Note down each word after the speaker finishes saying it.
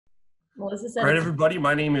Melissa All said right, it's everybody.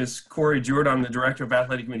 My name is Corey Jordan. I'm the Director of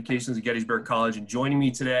Athletic Communications at Gettysburg College, and joining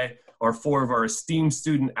me today are four of our esteemed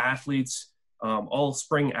student athletes, all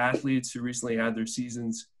spring athletes who recently had their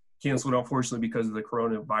seasons canceled, unfortunately, because of the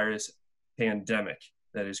coronavirus pandemic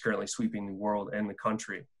that is currently sweeping the world and the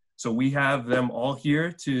country. So we have them all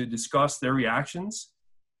here to discuss their reactions,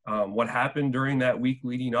 what happened during that week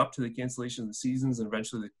leading up to the cancellation of the seasons and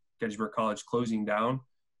eventually the Gettysburg College closing down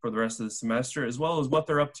for the rest of the semester, as well as what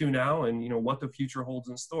they're up to now and, what the future holds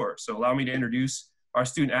in store. So allow me to introduce our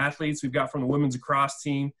student athletes. We've got from the women's lacrosse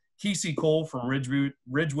team, Casey Cole from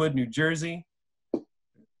Ridgewood, New Jersey,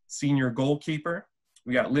 senior goalkeeper.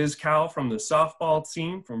 We got Liz Cowell from the softball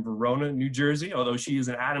team from Verona, New Jersey, although she is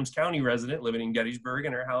an Adams County resident living in Gettysburg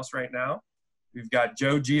in her house right now. We've got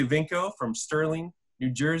Joe Giovinco from Sterling, New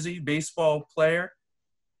Jersey, baseball player,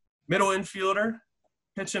 middle infielder,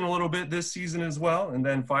 pitching a little bit this season as well. And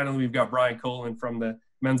then finally, we've got Brian Kolen from the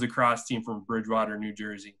men's lacrosse team from Bridgewater, New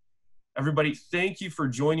Jersey. Everybody, thank you for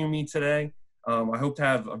joining me today. I hope to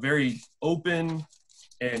have a very open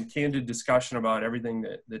and candid discussion about everything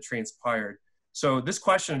that transpired. So this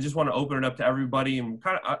question, I just want to open it up to everybody, and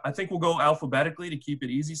I think we'll go alphabetically to keep it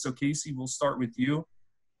easy. So Casey, we'll start with you.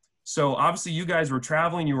 So obviously you guys were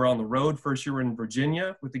traveling, you were on the road. First you were in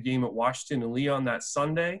Virginia with the game at Washington and Leon that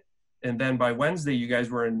Sunday. And then by Wednesday, you guys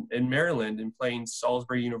were in Maryland and playing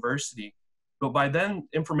Salisbury University. But by then,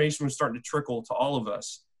 information was starting to trickle to all of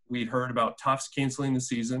us. We'd heard about Tufts canceling the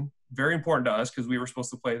season. Very important to us because we were supposed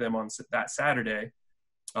to play them on that Saturday.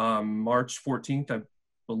 March 14th, I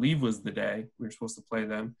believe, was the day we were supposed to play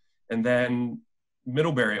them. And then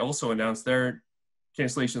Middlebury also announced their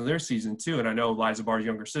cancellation of their season too. And I know Liza Barr's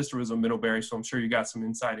younger sister was in Middlebury, so I'm sure you got some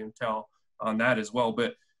inside intel on that as well.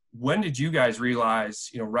 But when did you guys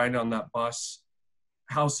realize, riding on that bus,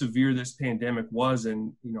 how severe this pandemic was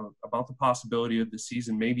and, about the possibility of the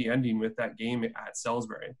season maybe ending with that game at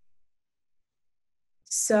Salisbury?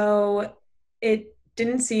 So it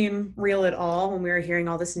didn't seem real at all when we were hearing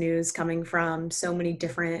all this news coming from so many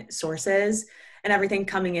different sources, and everything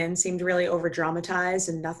coming in seemed really over dramatized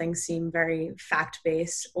and nothing seemed very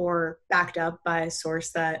fact-based or backed up by a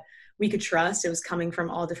source that we could trust. It was coming from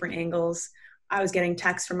all different angles. I was getting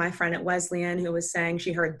texts from my friend at Wesleyan who was saying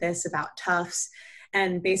she heard this about Tufts.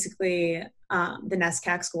 And basically the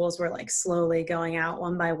NESCAC schools were like slowly going out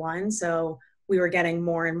one by one. So we were getting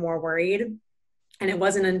more and more worried. And it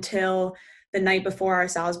wasn't until the night before our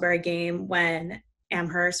Salisbury game when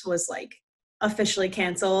Amherst was like officially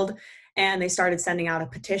canceled and they started sending out a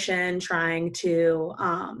petition trying to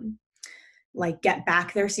get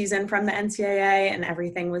back their season from the NCAA, and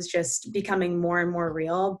everything was just becoming more and more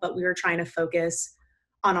real. But we were trying to focus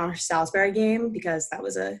on our Salisbury game because that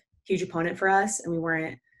was a huge opponent for us, and we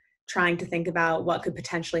weren't trying to think about what could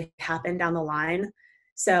potentially happen down the line.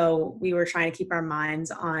 So we were trying to keep our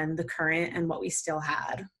minds on the current and what we still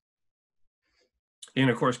had. And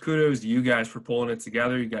of course, kudos to you guys for pulling it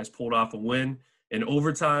together. You guys pulled off a win in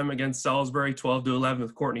overtime against Salisbury, 12-11,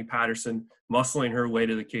 with Courtney Patterson muscling her way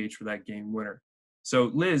to the cage for that game winner.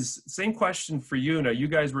 So Liz, same question for you. Now, you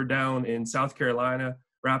guys were down in South Carolina,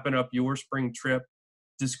 wrapping up your spring trip.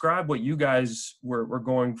 Describe what you guys were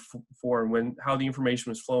going for and how the information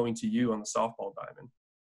was flowing to you on the softball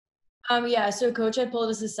diamond. So coach had pulled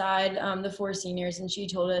us aside, the four seniors, and she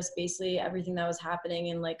told us basically everything that was happening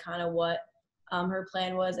and kind of what her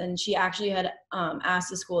plan was. And she actually had asked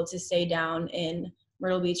the school to stay down in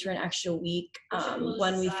Myrtle Beach for an extra week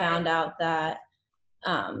when we found out that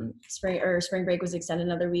spring break was extended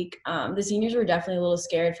another week. The seniors were definitely a little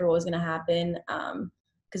scared for what was going to happen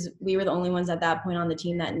because we were the only ones at that point on the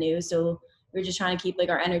team that knew. So we were just trying to keep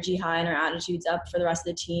our energy high and our attitudes up for the rest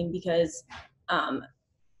of the team because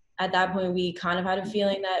at that point we kind of had a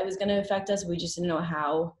feeling that it was going to affect us. We just didn't know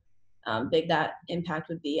how big that impact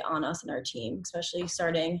would be on us and our team, especially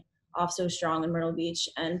starting off so strong in Myrtle Beach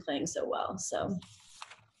and playing so well. So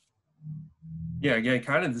yeah, again,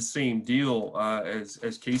 kind of the same deal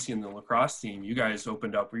as Casey and the lacrosse team. You guys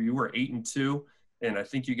opened up where you were 8-2, and I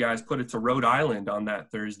think you guys put it to Rhode Island on that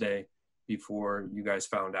Thursday before you guys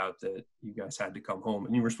found out that you guys had to come home.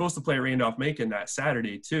 And you were supposed to play Randolph-Macon that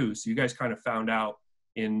Saturday too, so you guys kind of found out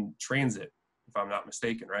in transit, if I'm not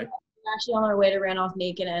mistaken, right? We're actually on our way to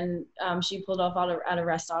Randolph-Macon, and she pulled off at a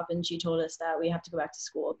rest stop, and she told us that we have to go back to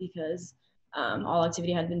school because all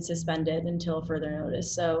activity had been suspended until further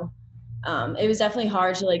notice. So it was definitely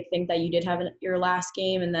hard to think that you did have your last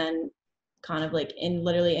game, and then kind of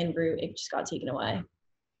literally en route, it just got taken away.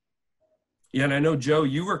 Yeah, and I know, Joe,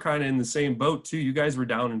 you were kind of in the same boat too. You guys were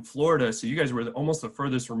down in Florida, so you guys were almost the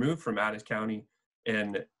furthest removed from Adams County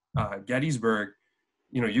and Gettysburg.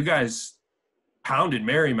 You guys pounded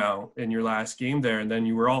Marymount in your last game there, and then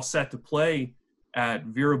you were all set to play at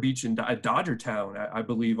Vero Beach and Dodgertown, I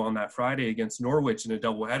believe, on that Friday against Norwich in a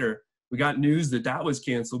doubleheader. We got news that that was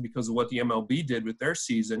canceled because of what the MLB did with their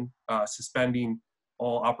season, suspending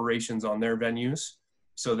all operations on their venues.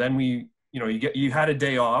 So then you had a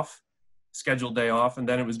day off, scheduled day off, and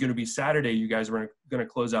then it was going to be Saturday. You guys were going to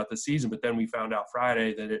close out the season, but then we found out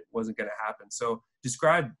Friday that it wasn't going to happen. So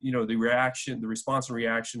describe, the response and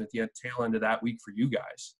reaction at the tail end of that week for you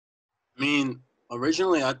guys. I mean,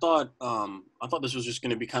 originally I thought this was just going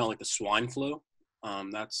to be kind of like the swine flu.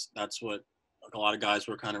 That's what a lot of guys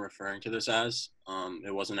were kind of referring to this as.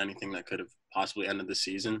 It wasn't anything that could have possibly ended the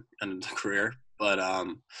season, ended the career. But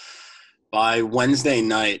by Wednesday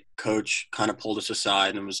night, Coach kind of pulled us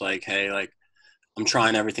aside and was like, hey, like, I'm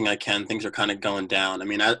trying everything I can. Things are kind of going down. I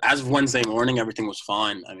mean, as of Wednesday morning, everything was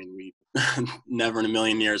fine. I mean, we never in a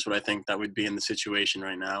million years would I think that we'd be in the situation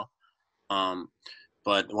right now.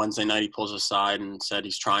 But Wednesday night, he pulls us aside and said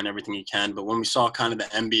he's trying everything he can. But when we saw kind of the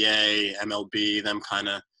NBA, MLB, them kind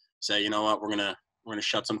of say, you know what, we're gonna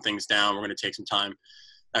shut some things down. We're gonna take some time.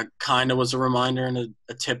 That kind of was a reminder and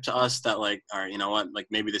a tip to us that, like, all right, you know what, like,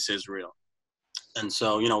 maybe this is real. And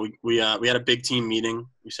so, we had a big team meeting.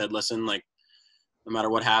 We said, listen, like, no matter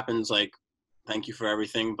what happens, like, thank you for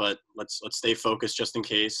everything, but let's stay focused just in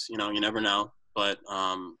case. You never know. But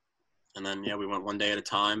and then we went one day at a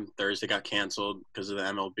time. Thursday got canceled because of the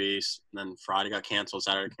MLB. And then Friday got canceled.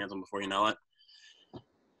 Saturday canceled. Before you know it,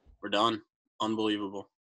 we're done. Unbelievable.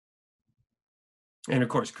 And of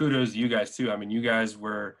course, kudos to you guys too. I mean, you guys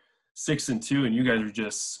were 6-2, and you guys were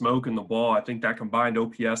just smoking the ball. I think that combined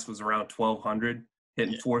OPS was around 1,200,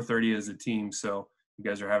 hitting 430 as a team. So you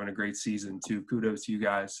guys are having a great season too. Kudos to you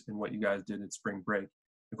guys and what you guys did in spring break.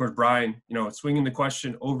 Of course, Brian, swinging the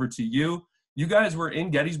question over to you. You guys were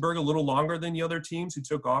in Gettysburg a little longer than the other teams who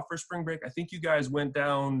took off for spring break. I think you guys went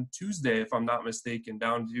down Tuesday, if I'm not mistaken,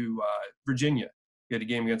 down to Virginia. You had a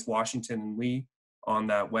game against Washington and Lee on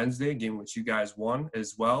that Wednesday, a game which you guys won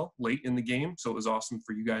as well late in the game. So it was awesome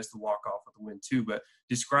for you guys to walk off with a win too. But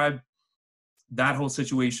describe that whole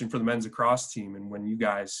situation for the men's lacrosse team and when you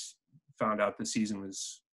guys found out the season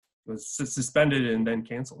was suspended and then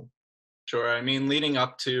canceled. Sure. I mean, leading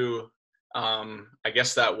up to, I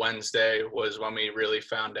guess that Wednesday was when we really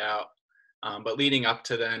found out. But leading up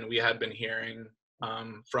to then, we had been hearing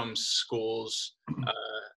from schools,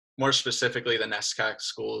 more specifically the NESCAC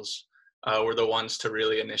schools, were the ones to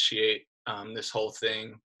really initiate this whole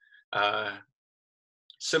thing.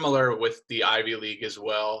 Similar with the Ivy League as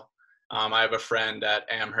well. I have a friend at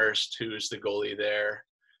Amherst who's the goalie there.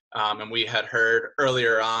 And we had heard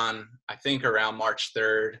earlier on, I think around March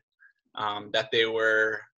 3rd, that they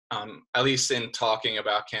were at least in talking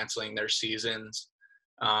about canceling their seasons.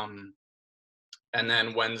 And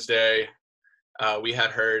then Wednesday, we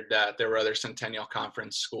had heard that there were other Centennial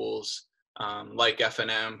Conference schools like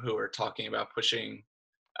F&M who were talking about pushing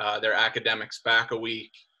their academics back a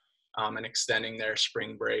week and extending their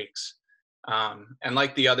spring breaks. And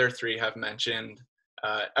like the other three have mentioned,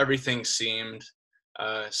 everything seemed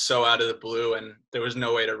so out of the blue, and there was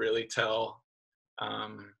no way to really tell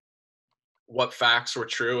what facts were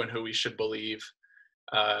true and who we should believe.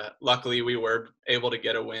 Luckily, we were able to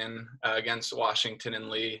get a win against Washington and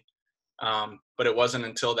Lee, but it wasn't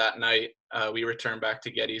until that night we returned back to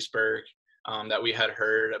Gettysburg that we had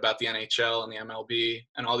heard about the NHL and the MLB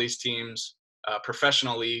and all these teams,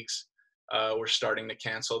 professional leagues, were starting to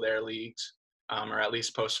cancel their leagues or at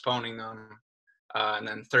least postponing them. And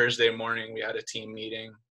then Thursday morning, we had a team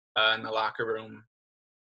meeting in the locker room.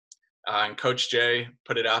 And Coach Jay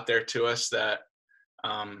put it out there to us that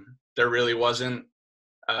there really wasn't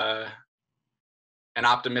an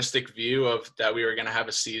optimistic view of that we were going to have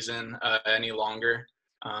a season any longer.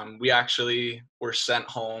 We actually were sent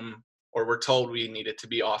home, or were told we needed to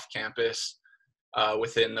be off campus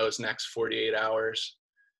within those next 48 hours.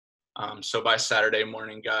 So by Saturday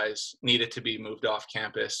morning, guys needed to be moved off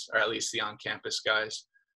campus, or at least the on-campus guys.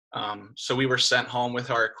 So we were sent home with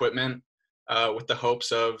our equipment with the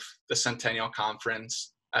hopes of the Centennial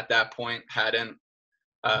Conference at that point had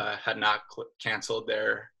not canceled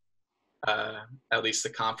their, at least the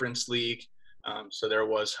conference league. So there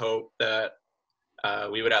was hope that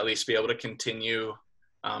we would at least be able to continue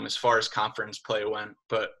as far as conference play went.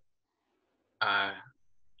 But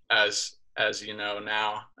as you know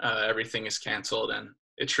now, everything is canceled, and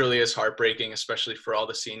it truly is heartbreaking, especially for all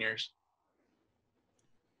the seniors.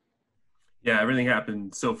 Yeah, everything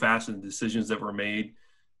happened so fast, and the decisions that were made,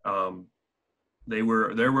 they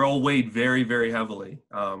were all weighed very, very heavily.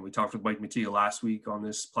 We talked with Mike Mattia last week on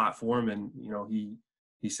this platform, and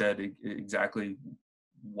he said exactly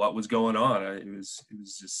what was going on. It was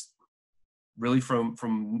just really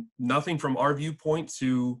from nothing from our viewpoint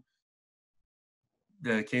to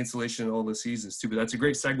the cancellation of all the seasons too. But that's a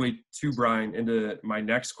great segue too, Brian, into my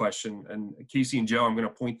next question. And Casey and Joe, I'm going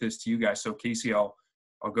to point this to you guys. So Casey, I'll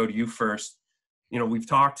go to you first. You know, we've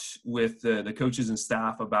talked with the coaches and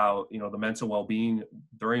staff about, you know, the mental well-being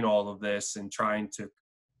during all of this and trying to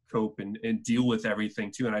cope and deal with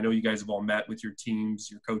everything too. And I know you guys have all met with your teams,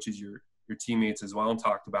 your coaches, your teammates as well, and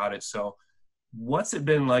talked about it. So what's it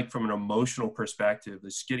been like from an emotional perspective,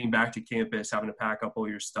 just getting back to campus, having to pack up all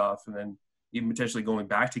your stuff, and then even potentially going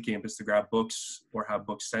back to campus to grab books or have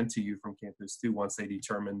books sent to you from campus too, once they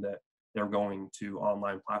determine that they're going to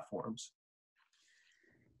online platforms?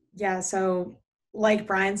 Yeah, so like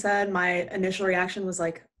Brian said, my initial reaction was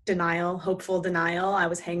like denial, hopeful denial. I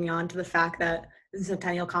was hanging on to the fact that the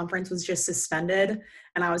Centennial Conference was just suspended,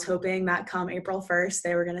 and I was hoping that come April 1st,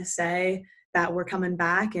 they were going to say that we're coming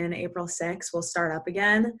back and April 6th we'll start up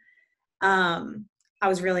again. I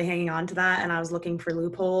was really hanging on to that, and I was looking for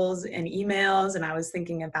loopholes in emails, and I was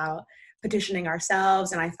thinking about petitioning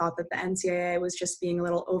ourselves, and I thought that the NCAA was just being a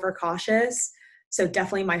little overcautious. So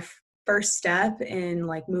definitely my first step in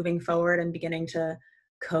like moving forward and beginning to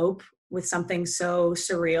cope with something so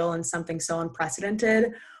surreal and something so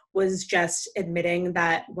unprecedented was just admitting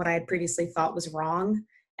that what I had previously thought was wrong,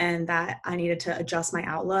 and that I needed to adjust my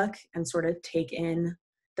outlook and sort of take in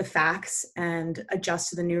the facts and adjust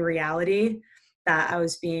to the new reality that I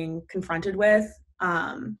was being confronted with.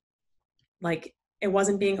 Like, it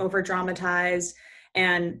wasn't being over dramatized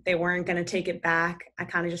and they weren't going to take it back. I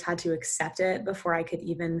kind of just had to accept it before I could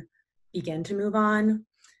even begin to move on.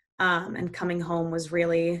 And coming home was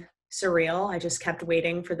really surreal. I just kept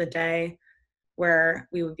waiting for the day where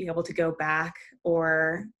we would be able to go back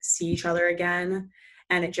or see each other again.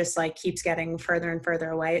 And it just like keeps getting further and further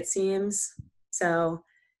away, it seems. So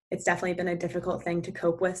it's definitely been a difficult thing to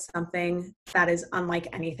cope with, something that is unlike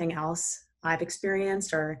anything else I've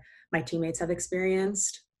experienced or my teammates have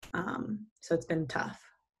experienced. So it's been tough.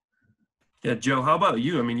 Yeah, Joe, how about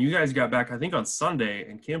you? I mean, you guys got back, I think, on Sunday,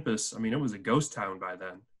 and campus, I mean, it was a ghost town by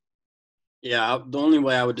then. Yeah, the only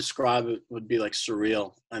way I would describe it would be like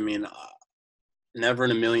surreal. I mean, never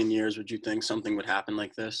in a million years would you think something would happen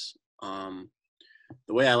like this.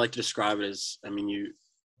 The way I like to describe it is, I mean,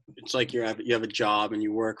 it's like you have a job and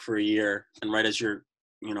you work for a year, and right as your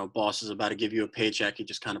boss is about to give you a paycheck, he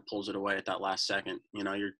just kind of pulls it away at that last second. You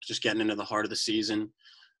know, you're just getting into the heart of the season.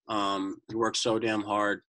 You work so damn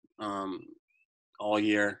hard all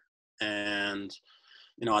year, and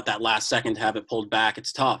at that last second to have it pulled back,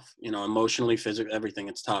 it's tough. Emotionally, physically, everything,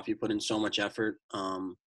 it's tough. You put in so much effort.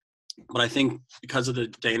 But I think because of the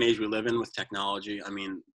day and age we live in with technology, I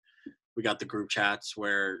mean, we got the group chats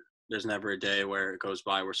where there's never a day where it goes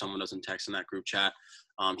by where someone doesn't text in that group chat,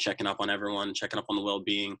 checking up on everyone, checking up on the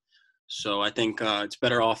well-being. So I think it's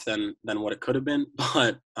better off than what it could have been.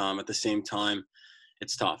 But at the same time,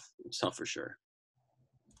 it's tough. It's tough for sure.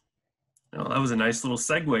 Well, that was a nice little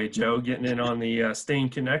segue, Joe, getting in on the staying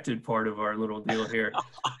connected part of our little deal here.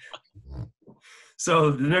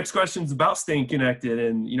 So the next question is about staying connected.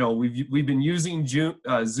 And, we've been using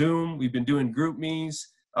Zoom. We've been doing group meets,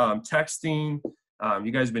 texting.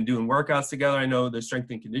 You guys have been doing workouts together. I know the strength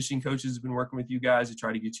and conditioning coaches have been working with you guys to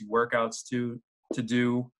try to get you workouts to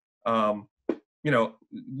do.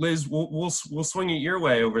 Liz, we'll swing it your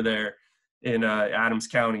way over there in Adams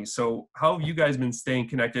County. So how have you guys been staying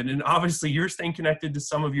connected? And obviously you're staying connected to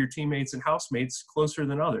some of your teammates and housemates closer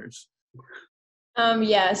than others.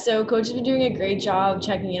 So coach has been doing a great job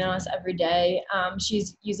checking in on us every day.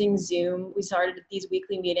 She's using Zoom. We started these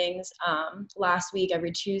weekly meetings last week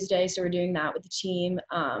every Tuesday, so we're doing that with the team.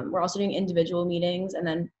 We're also doing individual meetings and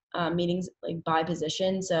then meetings like by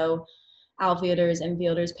position, so outfielders,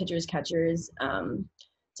 infielders, pitchers, catchers,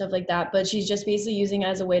 stuff like that. But she's just basically using it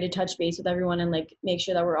as a way to touch base with everyone and like make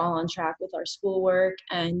sure that we're all on track with our schoolwork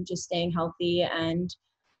and just staying healthy and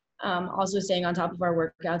also staying on top of our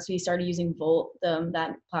workouts. We started using Volt,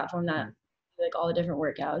 that platform that like all the different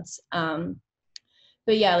workouts.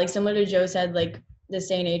 But yeah, like similar to Joe said, like this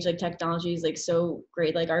day and age, like technology is like so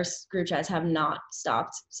great. Like our group chats have not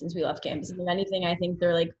stopped since we left campus. If anything, I think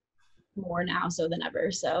they're like more now so than ever.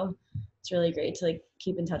 So it's really great to like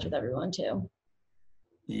keep in touch with everyone too.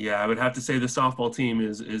 Yeah, I would have to say the softball team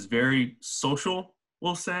is very social,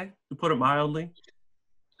 we'll say, to put it mildly.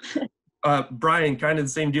 Brian, kind of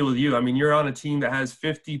the same deal with you. I mean, you're on a team that has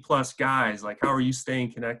 50 plus guys. Like, how are you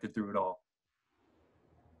staying connected through it all?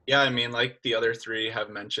 Yeah, I mean, like the other three have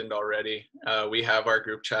mentioned already, we have our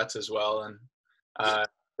group chats as well. And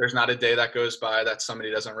there's not a day that goes by that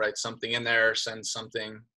somebody doesn't write something in there or send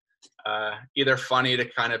something either funny to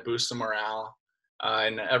kind of boost the morale,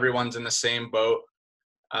 and everyone's in the same boat,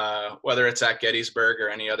 whether it's at Gettysburg or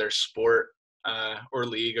any other sport or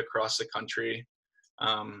league across the country.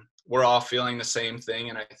 We're all feeling the same thing,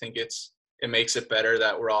 and I think it makes it better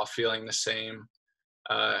that we're all feeling the same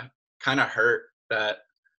kind of hurt that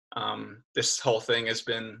this whole thing has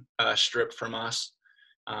been stripped from us.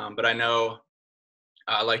 But I know,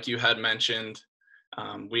 like you had mentioned,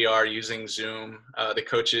 we are using Zoom. The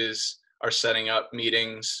coaches are setting up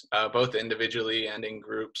meetings, both individually and in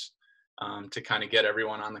groups, to kind of get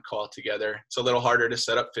everyone on the call together. It's a little harder to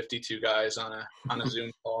set up 52 guys on a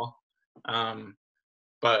Zoom call.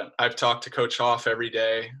 But I've talked to Coach Hoff every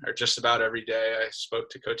day, or just about every day. I spoke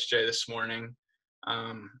to Coach Jay this morning.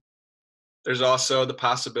 There's also the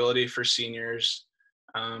possibility for seniors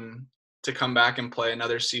to come back and play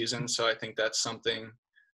another season. So I think that's something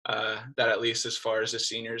that, at least as far as the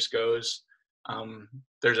seniors goes,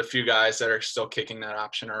 there's a few guys that are still kicking that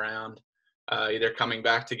option around, either coming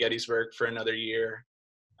back to Gettysburg for another year,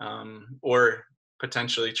 or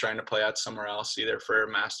potentially trying to play out somewhere else, either for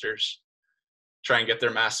a master's, try and get their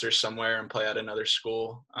master's somewhere and play at another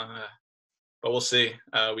school. But we'll see.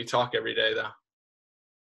 We talk every day, though.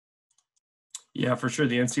 Yeah, for sure.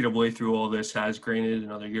 The NCAA through all this has granted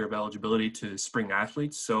another year of eligibility to spring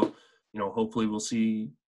athletes. So, hopefully we'll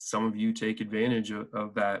see some of you take advantage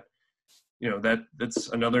of that. That's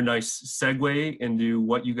another nice segue into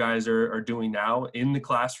what you guys are doing now in the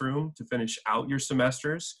classroom to finish out your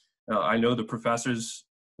semesters. I know the professors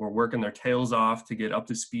were working their tails off to get up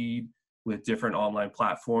to speed with different online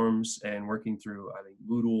platforms and working through, I think,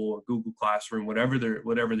 Moodle or Google Classroom, whatever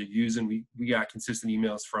they're using. We got consistent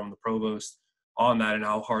emails from the provost on that and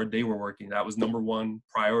how hard they were working. That was number one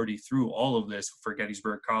priority through all of this for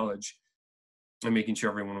Gettysburg College, and making sure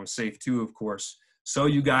everyone was safe too, of course. So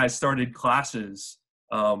you guys started classes.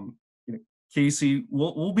 Casey,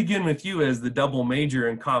 we'll begin with you as the double major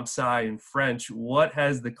in comp sci and French. What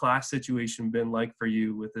has the class situation been like for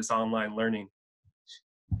you with this online learning?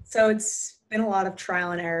 So it's been a lot of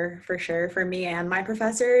trial and error for sure for me and my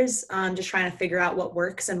professors, just trying to figure out what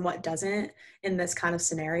works and what doesn't in this kind of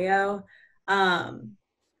scenario.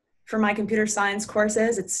 For my computer science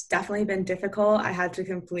courses, it's definitely been difficult. I had to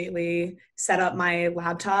completely set up my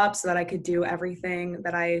laptop so that I could do everything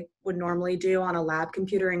that I would normally do on a lab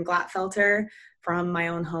computer in Glatfelter from my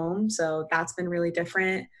own home. So that's been really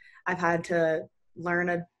different. I've had to learn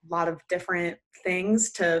a lot of different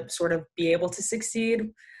things to sort of be able to succeed,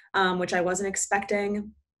 which I wasn't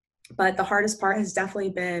expecting. But the hardest part has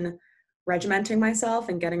definitely been regimenting myself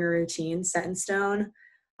and getting a routine set in stone.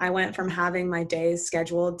 I went from having my days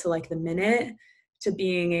scheduled to like the minute to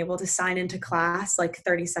being able to sign into class like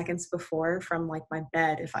 30 seconds before from like my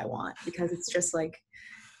bed if I want, because it's just like,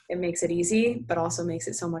 it makes it easy, but also makes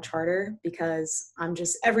it so much harder because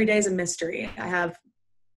every day is a mystery. I have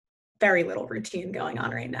very little routine going on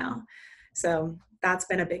right now. So that's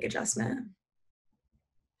been a big adjustment.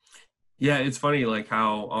 Yeah, it's funny like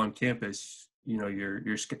how on campus,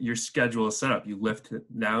 your schedule is set up. You lift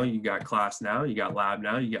now, you got class now, you got lab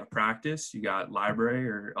now, you got practice, you got library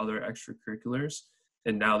or other extracurriculars.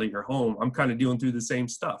 And now that you're home, I'm kind of dealing through the same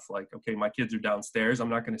stuff. Like, okay, my kids are downstairs. I'm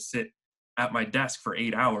not going to sit at my desk for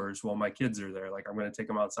 8 hours while my kids are there. Like, I'm going to take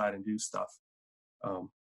them outside and do stuff.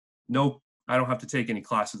 No, I don't have to take any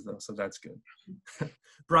classes though, so that's good.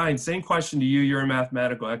 Brian, same question to you. You're a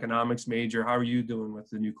mathematical economics major. How are you doing with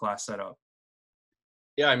the new class setup?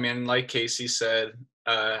 Yeah, I mean, like Casey said,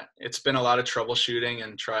 it's been a lot of troubleshooting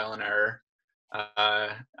and trial and error.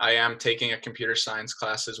 I am taking a computer science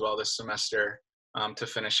class as well this semester to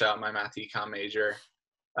finish out my math econ major.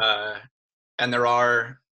 And there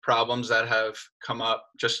are problems that have come up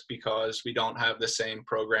just because we don't have the same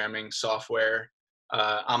programming software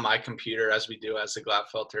on my computer as we do as the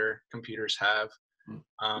Glatfelter computers have.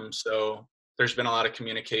 So there's been a lot of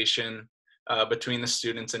communication between the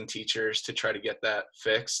students and teachers to try to get that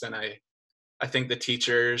fixed. And I think the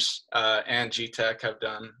teachers and GTech have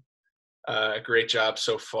done a great job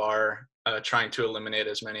so far trying to eliminate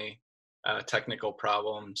as many technical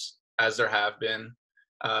problems as there have been.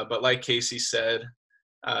 But like Casey said,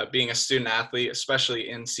 being a student athlete, especially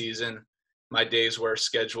in season, my days were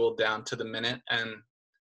scheduled down to the minute, and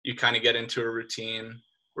you kind of get into a routine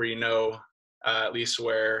where you know at least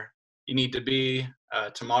where you need to be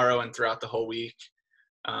tomorrow and throughout the whole week,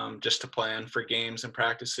 just to plan for games and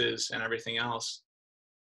practices and everything else.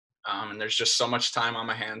 And there's just so much time on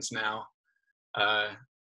my hands now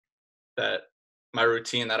that my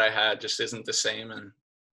routine that I had just isn't the same. And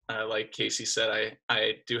like Casey said,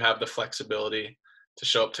 I do have the flexibility to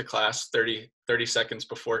show up to class 30 seconds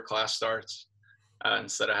before class starts.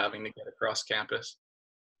 instead of having to get across campus.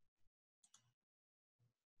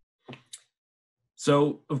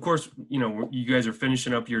 So, of course, you guys are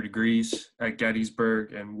finishing up your degrees at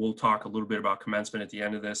Gettysburg, and we'll talk a little bit about commencement at the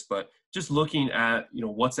end of this. But just looking at,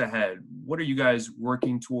 what's ahead, what are you guys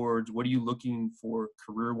working towards? What are you looking for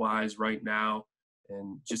career-wise right now?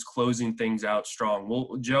 And just closing things out strong.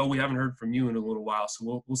 Well, Joe, we haven't heard from you in a little while,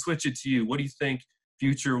 so we'll switch it to you. What do you think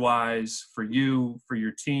future-wise for you, for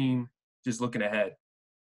your team, just looking ahead?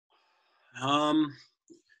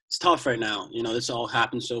 It's tough right now. This all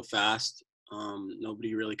happened so fast.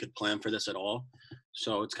 Nobody really could plan for this at all.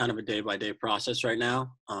 So it's kind of a day-by-day process right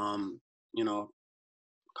now. A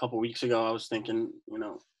couple weeks ago, I was thinking,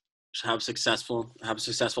 just have a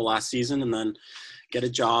successful last season and then get a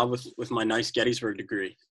job with my nice Gettysburg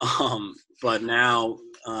degree. But now,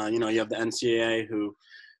 you have the NCAA who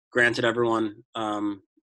granted everyone an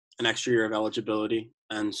extra year of eligibility.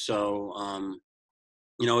 And so,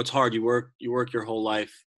 it's hard. You work your whole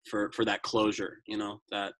life for that closure,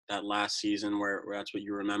 that last season where that's what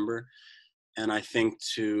you remember. And I think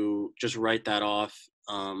to just write that off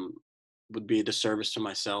would be a disservice to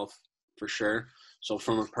myself for sure. So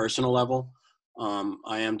from a personal level,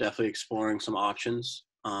 I am definitely exploring some options.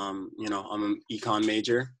 I'm an econ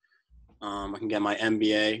major. I can get my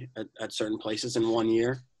MBA at certain places in 1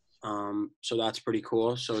 year. So that's pretty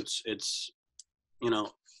cool. So it's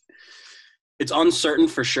it's uncertain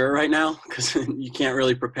for sure right now because you can't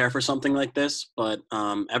really prepare for something like this, but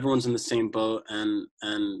everyone's in the same boat and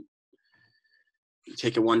you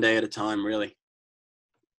take it one day at a time, really.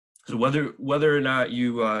 So whether or not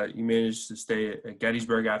you manage to stay at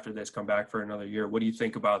Gettysburg after this, come back for another year, what do you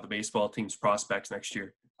think about the baseball team's prospects next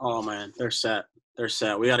year? Oh man, they're set.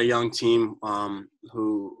 We got a young team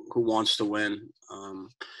who wants to win.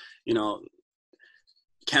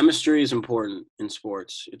 Chemistry is important in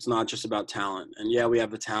sports. It's not just about talent. And yeah, we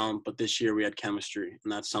have the talent, but this year we had chemistry,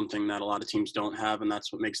 and that's something that a lot of teams don't have, and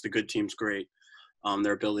that's what makes the good teams great.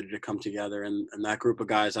 Their ability to come together, and that group of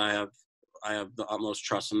guys, I have the utmost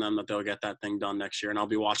trust in them that they'll get that thing done next year, and I'll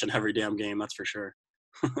be watching every damn game. That's for sure.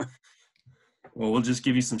 Well, we'll just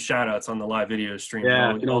give you some shout outs on the live video stream.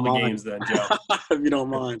 Yeah, all the games then, Joe. If you don't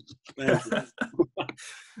mind. Thank you.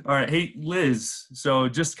 All right. Hey, Liz, so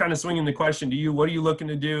just kind of swinging the question to you, what are you looking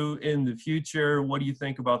to do in the future? What do you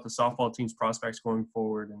think about the softball team's prospects going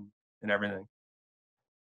forward and everything?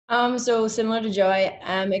 So similar to Joe, I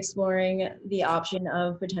am exploring the option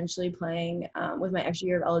of potentially playing with my extra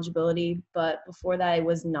year of eligibility, but before that I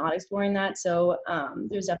was not exploring that. So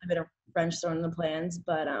there's definitely been a wrench thrown in the plans,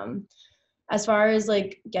 but as far as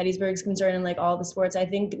like Gettysburg's concerned and like all the sports, I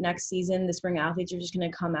think next season the spring athletes are just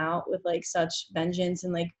going to come out with like such vengeance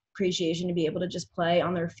and like appreciation to be able to just play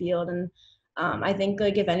on their field. And I think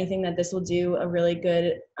like if anything that this will do a really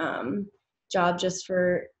good job just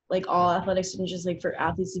for like all athletics and just like for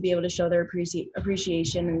athletes to be able to show their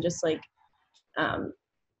appreciation and just like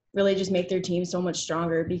really just make their team so much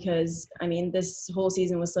stronger, because I mean this whole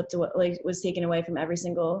season was was taken away from every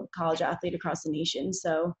single college athlete across the nation.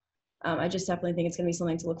 So I just definitely think it's going to be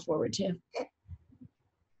something to look forward to.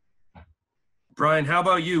 Brian, how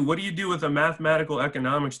about you? What do you do with a mathematical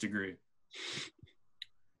economics degree?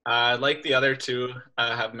 Like the other two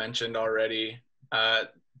have mentioned already,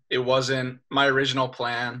 it wasn't my original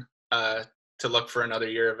plan to look for another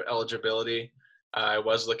year of eligibility. I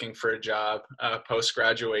was looking for a job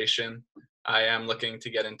post-graduation. I am looking to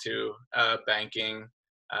get into banking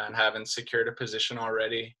and haven't secured a position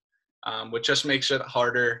already, which just makes it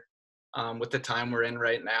harder with the time we're in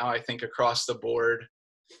right now. I think across the board,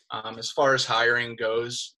 as far as hiring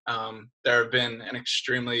goes, there have been an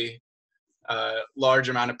extremely large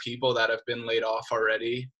amount of people that have been laid off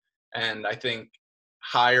already. And I think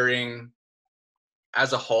hiring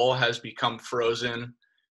as a whole has become frozen,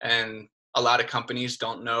 and a lot of companies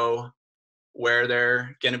don't know where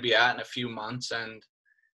they're going to be at in a few months. And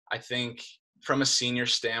I think from a senior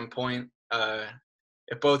standpoint,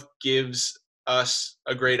 it both gives us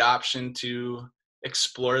a great option to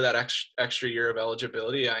explore that extra year of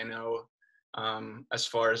eligibility. I know as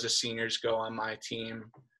far as the seniors go on my team,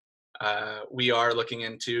 we are looking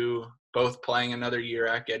into both playing another year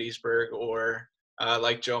at Gettysburg or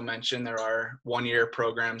like Joe mentioned, there are 1-year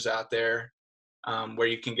programs out there where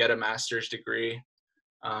you can get a master's degree.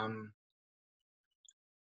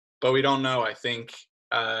 But we don't know. I think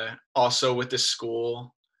also with the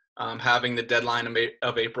school having the deadline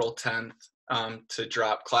of April 10th to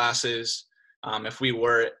drop classes, if we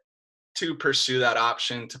were to pursue that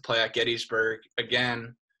option to play at Gettysburg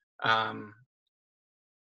again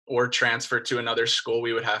or transfer to another school,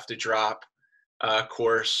 we would have to drop a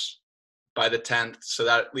course by the 10th. So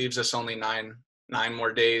that leaves us only nine 9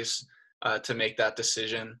 more days to make that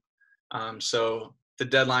decision. So the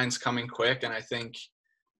deadline's coming quick, and I think,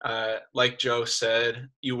 like Joe said,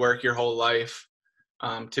 you work your whole life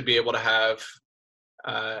to be able to have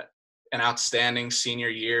an outstanding senior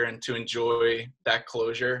year and to enjoy that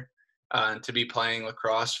closure, and to be playing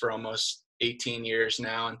lacrosse for almost 18 years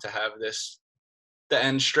now, and to have the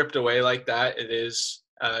end stripped away like that, it is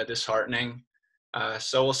disheartening.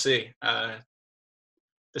 So we'll see.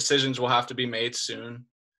 Decisions will have to be made soon.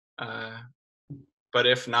 But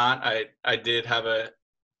if not, I did have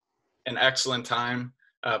an excellent time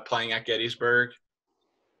playing at Gettysburg.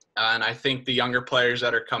 And I think the younger players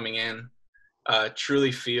that are coming in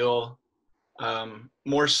truly feel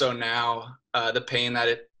more so now the pain that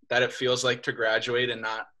it feels like to graduate and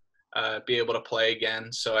not be able to play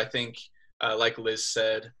again. So I think, like Liz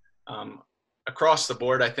said, across the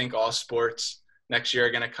board, I think all sports next year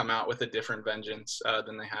are going to come out with a different vengeance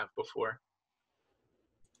than they have before.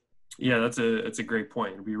 Yeah, that's a great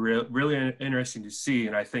point. It'll be really interesting to see.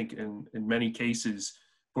 And I think in many cases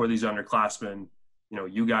for these underclassmen,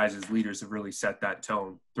 you guys as leaders have really set that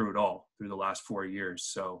tone through it all, through the last 4 years.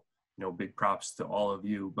 So, big props to all of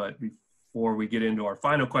you. But before we get into our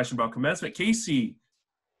final question about commencement, Casey,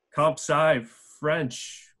 Comp Sci,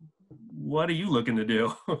 French, what are you looking to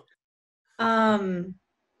do?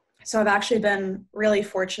 So I've actually been really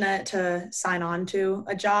fortunate to sign on to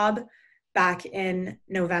a job back in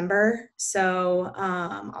November. So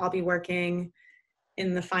I'll be working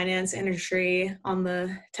in the finance industry on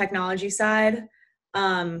the technology side,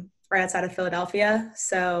 right outside of Philadelphia.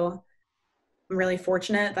 So I'm really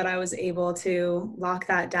fortunate that I was able to lock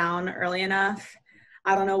that down early enough.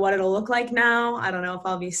 I don't know what it'll look like now. I don't know if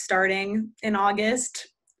I'll be starting in August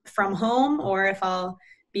from home or if I'll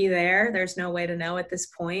be there. There's no way to know at this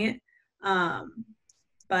point.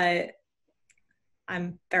 But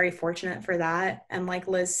I'm very fortunate for that. And like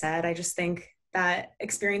Liz said, I just think that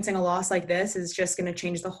experiencing a loss like this is just going to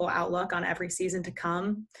change the whole outlook on every season to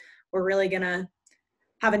come. We're really going to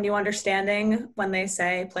have a new understanding when they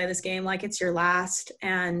say play this game like it's your last,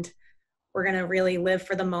 and we're going to really live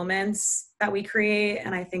for the moments that we create.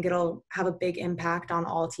 And I think it'll have a big impact on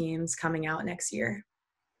all teams coming out next year.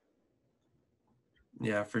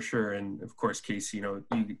 Yeah, for sure. And of course, Casey,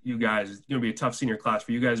 you guys, it's going to be a tough senior class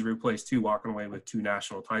for you guys to replace too, walking away with 2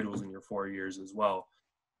 national titles in your 4 years as well.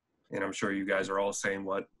 And I'm sure you guys are all saying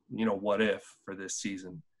what if for this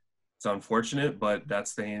season. It's unfortunate, but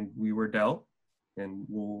that's the hand we were dealt. And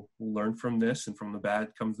we'll learn from this, and from the bad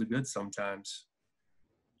comes the good sometimes.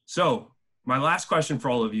 So my last question for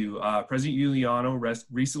all of you, President Giuliano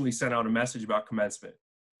recently sent out a message about commencement.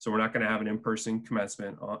 So we're not going to have an in-person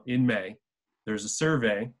commencement in May. There's a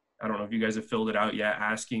survey. I don't know if you guys have filled it out yet,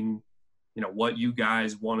 asking, what you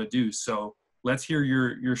guys want to do. So let's hear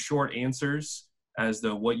your short answers as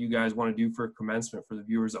to what you guys want to do for commencement for the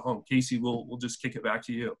viewers at home. Casey, we'll just kick it back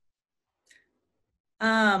to you.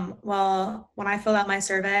 Well, when I filled out my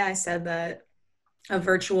survey, I said that a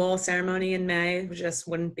virtual ceremony in May just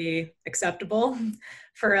wouldn't be acceptable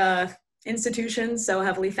for institutions so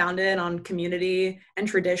heavily founded on community and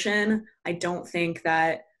tradition. I don't think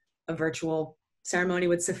that a virtual ceremony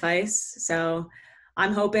would suffice. So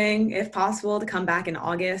I'm hoping, if possible, to come back in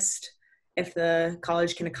August if the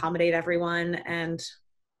college can accommodate everyone and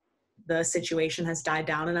the situation has died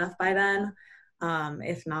down enough by then.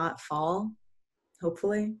 If not, fall.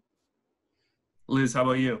 Hopefully. Liz, how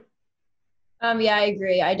about you? Yeah, I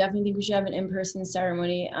agree. I definitely think we should have an in-person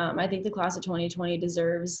ceremony. I think the class of 2020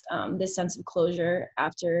 deserves this sense of closure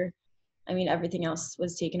after, everything else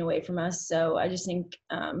was taken away from us. So I just think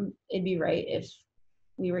it'd be right if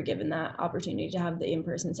we were given that opportunity to have the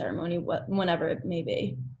in-person ceremony, whenever it may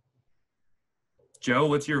be. Joe,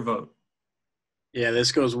 what's your vote? Yeah,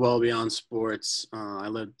 this goes well beyond sports. I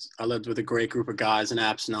lived with a great group of guys in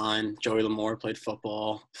Apps 9. Joey Lamore played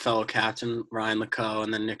football, fellow captain Ryan LeCaux,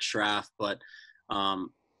 and then Nick Schraff. But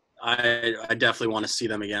I definitely want to see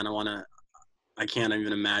them again. I can't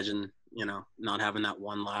even imagine, not having that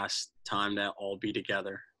one last time to all be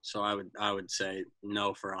together. So I would say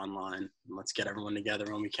no for online. Let's get everyone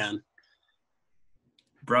together when we can.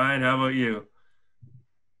 Brian, how about you?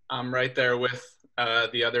 I'm right there with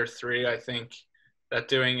the other 3. I think that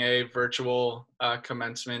doing a virtual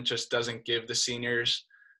commencement just doesn't give the seniors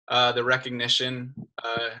the recognition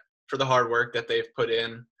for the hard work that they've put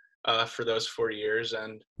in for those 4 years.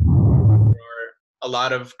 And there are a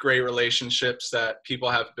lot of great relationships that people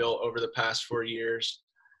have built over the past 4 years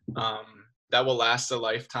that will last a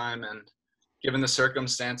lifetime. And given the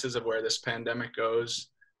circumstances of where this pandemic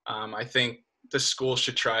goes, I think the school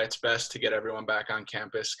should try its best to get everyone back on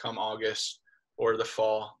campus come August or the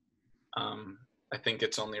fall. I think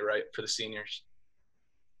it's only right for the seniors.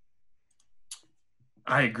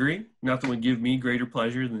 I agree. Nothing would give me greater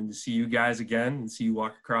pleasure than to see you guys again and see you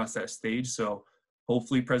walk across that stage. So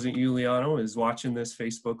hopefully President Giuliano is watching this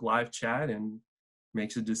Facebook live chat and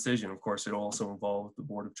makes a decision. Of course, it'll also involve the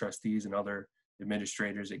Board of Trustees and other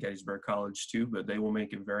administrators at Gettysburg College too, but they will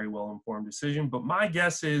make a very well-informed decision. But my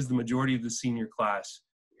guess is the majority of the senior class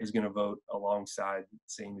is going to vote alongside,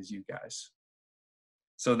 same as you guys.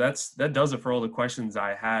 So that does it for all the questions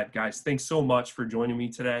I had. Guys, thanks so much for joining me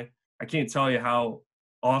today. I can't tell you how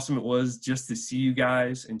awesome it was just to see you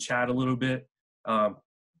guys and chat a little bit,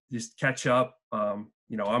 just catch up.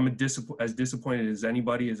 You know, I'm as disappointed as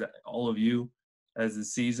anybody, as all of you, as the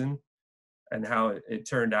season and how it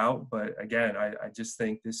turned out. But again, I just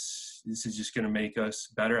think this is just going to make us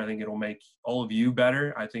better. I think it'll make all of you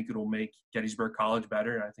better. I think it'll make Gettysburg College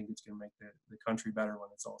better. And I think it's going to make the country better when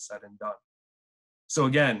it's all said and done. So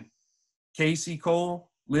again, Casey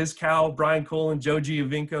Cole, Liz Cowell, Brian Kolen, Joe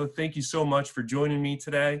Giovinco, thank you so much for joining me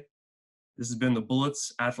today. This has been the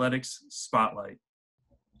Bullets Athletics Spotlight.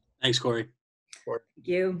 Thanks, Corey. Thank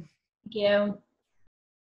you. Thank you.